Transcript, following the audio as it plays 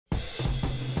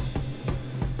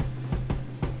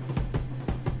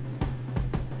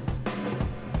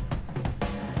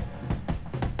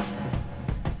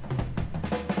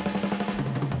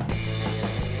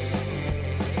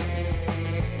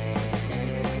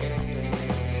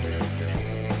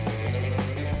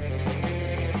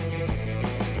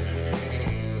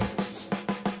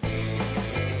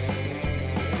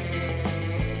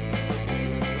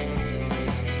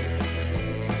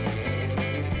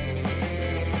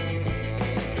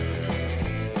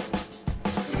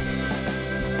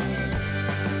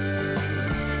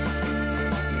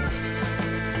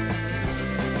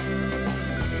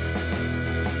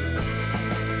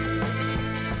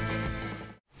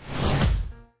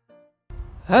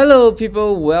Hello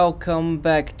people, welcome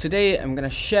back. Today I'm gonna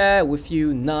share with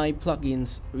you 9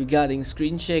 plugins regarding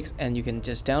screen shakes, and you can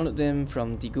just download them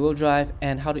from the Google Drive.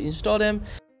 And how to install them: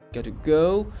 go to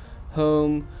Go,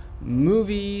 Home,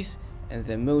 Movies, and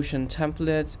then Motion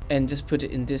Templates, and just put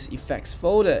it in this effects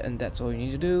folder, and that's all you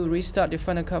need to do. Restart your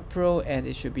Final Cut Pro and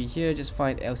it should be here. Just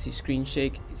find LC Screen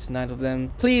Shake, it's 9 of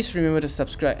them. Please remember to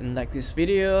subscribe and like this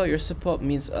video. Your support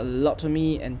means a lot to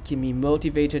me and keep me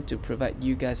motivated to provide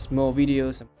you guys more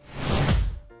videos.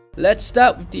 Let's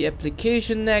start with the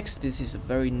application next. This is a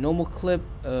very normal clip.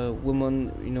 A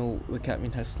woman, wake up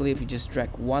in her sleep. You just drag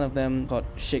one of them called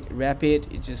Shake Rapid.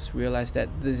 You just realize that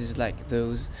this is like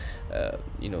those,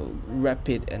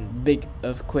 rapid and big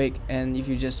earthquake. And if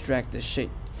you just drag the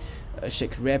Shake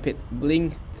Rapid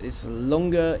Blink, it's a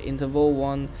longer interval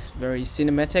one, very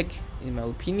cinematic in my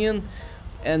opinion.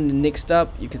 And next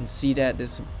up, you can see that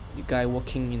there's the guy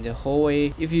walking in the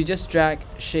hallway. If you just drag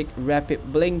Shake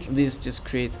Rapid Blink, this just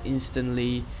creates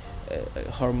instantly a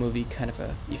horror movie kind of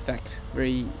a effect.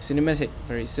 Very cinematic,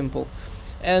 very simple.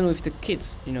 And with the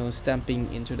kids,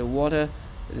 stamping into the water,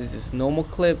 this is normal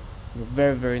clip,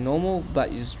 very normal,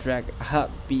 but you just drag a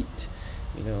heartbeat,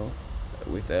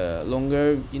 with a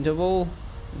longer interval.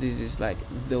 This is like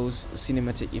those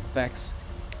cinematic effects.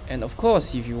 And of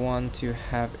course, if you want to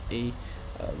have a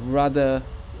rather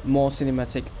more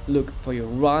cinematic look for your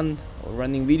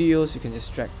running videos, you can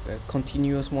just drag the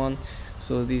continuous one.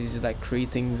 So this is like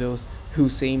creating those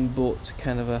Usain Bolt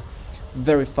kind of a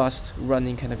very fast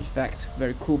running kind of effect.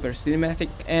 Very cool, very cinematic.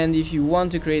 And if you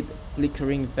want to create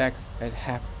flickering effect, I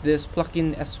have this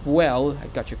plugin as well. I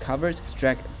got you covered. Just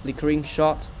drag flickering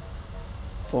shot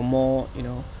for more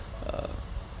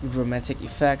dramatic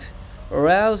effect. Or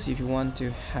else if you want to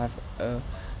have a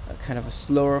kind of a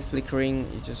slower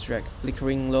flickering, you just drag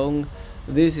flickering long.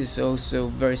 This is also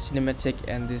very cinematic,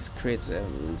 and this creates a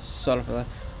sort of a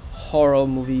horror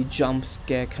movie jump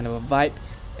scare kind of a vibe.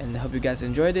 And I hope you guys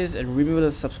enjoy this, and remember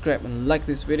to subscribe and like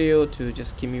this video to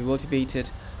just keep me motivated.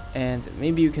 And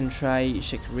maybe you can try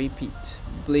Shake Repeat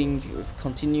Blink with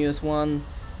continuous one.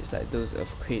 It's like those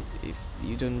earthquake. If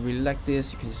you don't really like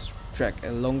this, you can just drag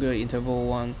a longer interval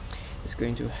one. It's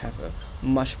going to have a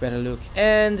much better look.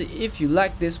 And if you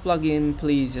like this plugin,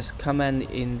 please just comment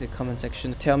in the comment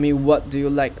section. Tell me what do you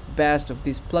like best of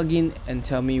this plugin, and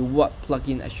tell me what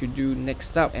plugin I should do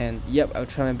next up. And yep, I'll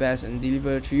try my best and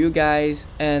deliver to you guys.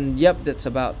 And yep, that's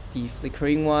about the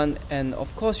flickering one. And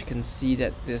of course, you can see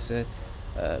that there's a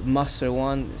master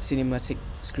one, Cinematic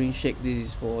Screenshake. This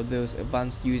is for those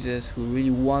advanced users who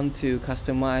really want to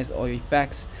customize all your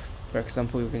effects. For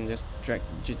example, you can just drag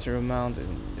jitter amount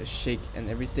and the shake and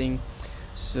everything.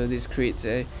 So this creates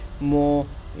a more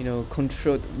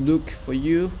controlled look for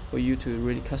you to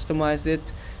really customize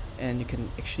it. And you can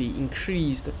actually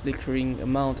increase the flickering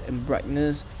amount and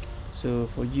brightness. So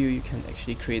for you can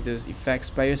actually create those effects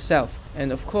by yourself.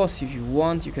 And of course, if you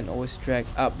want, you can always drag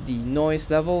up the noise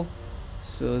level.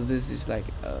 So this is like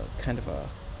a kind of a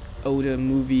older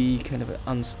movie, kind of an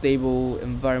unstable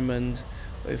environment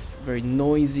with very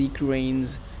noisy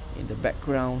grains in the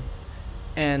background.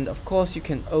 And of course, you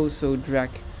can also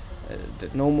drag the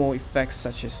normal effects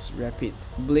such as rapid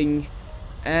blink,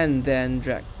 and then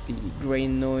drag the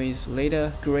grain noise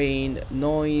later, grain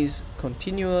noise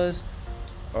continuous,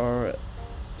 or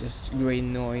just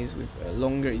grain noise with a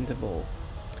longer interval.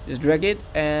 Just drag it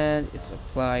and it's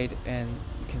applied, and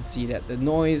you can see that the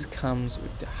noise comes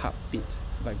with the heartbeat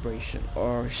vibration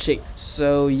or shake.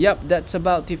 So yep, that's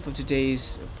about it for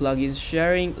today's plugins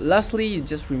sharing. Lastly,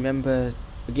 just remember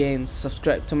again,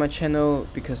 subscribe to my channel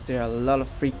because there are a lot of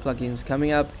free plugins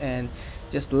coming up. And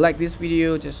just like this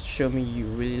video, just show me you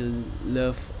really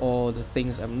love all the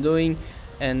things I'm doing,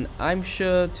 and I'm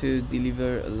sure to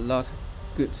deliver a lot of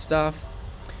good stuff.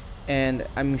 And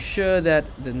I'm sure that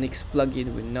the next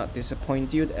plugin will not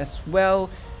disappoint you as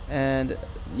well. And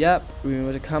yep,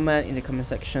 remember to comment in the comment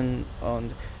section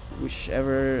on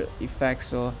whichever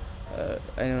effects or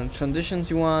transitions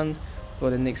you want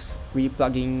for the next free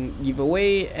plugin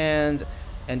giveaway. And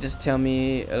just tell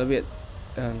me a little bit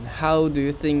how do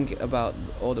you think about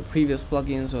all the previous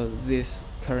plugins or this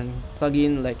current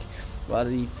plugin, like what are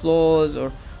the flaws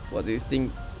or what do you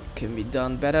think can be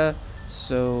done better,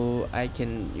 so I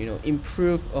can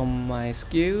improve on my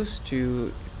skills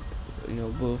to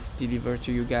both deliver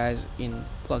to you guys in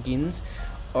plugins,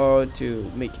 or to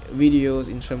make videos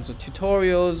in terms of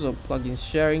tutorials or plugins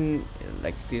sharing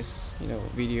like this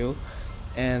video.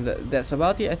 And that's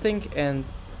about it, I think. And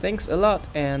thanks a lot,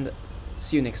 and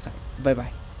see you next time. Bye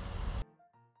bye.